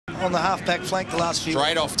on the half-back flank the last few.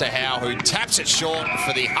 Straight off to Howe, who taps it short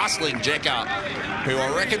for the hustling Jeka, who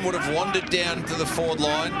I reckon would have wandered down to the forward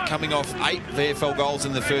line, coming off 8 VFL goals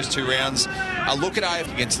in the first 2 rounds. A look at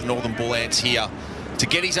AFL against the Northern Bull Ants here to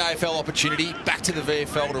get his AFL opportunity, back to the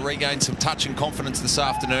VFL to regain some touch and confidence this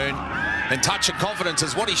afternoon. And touch and confidence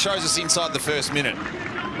is what he shows us inside the first minute.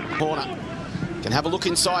 Corner. Can have a look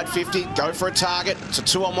inside 50, go for a target. It's a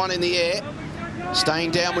 2-on-1 in the air. Staying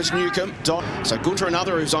down was Newcomb. So Gunter,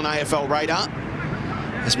 another who's on AFL radar.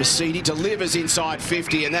 As Mercedes delivers inside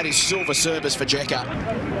 50, and that is silver service for Jeka.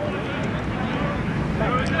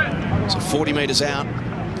 So 40 metres out,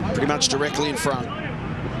 pretty much directly in front.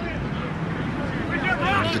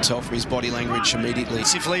 And you can tell from his body language immediately.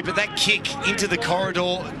 But that kick into the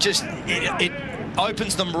corridor, just it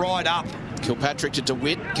opens them right up. Kilpatrick to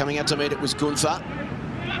DeWitt, coming out to meet it was Gunther.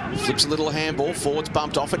 Flips a little handball, forwards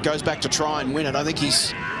bumped off it, goes back to try and win it. I think he's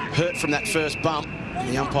hurt from that first bump.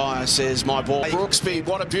 The umpire says, my ball. Brooksby,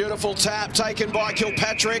 what a beautiful tap taken by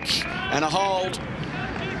Kilpatrick, and a hold.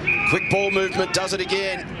 Quick ball movement, does it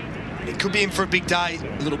again. It could be in for a big day.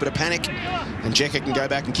 A little bit of panic, and Jeka can go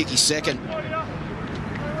back and kick his second.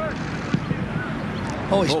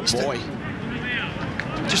 Oh boy.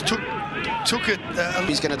 Just took it.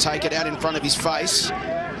 He's going to take it out in front of his face.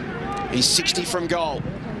 He's 60 from goal.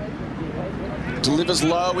 Delivers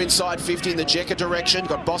low inside 50 in the Jeka direction.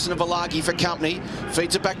 Got Boston and Valagi for company.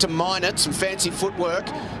 Feeds it back to Minot. Some fancy footwork.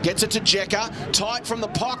 Gets it to Jeka. Tight from the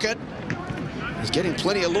pocket. He's getting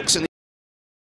plenty of looks in the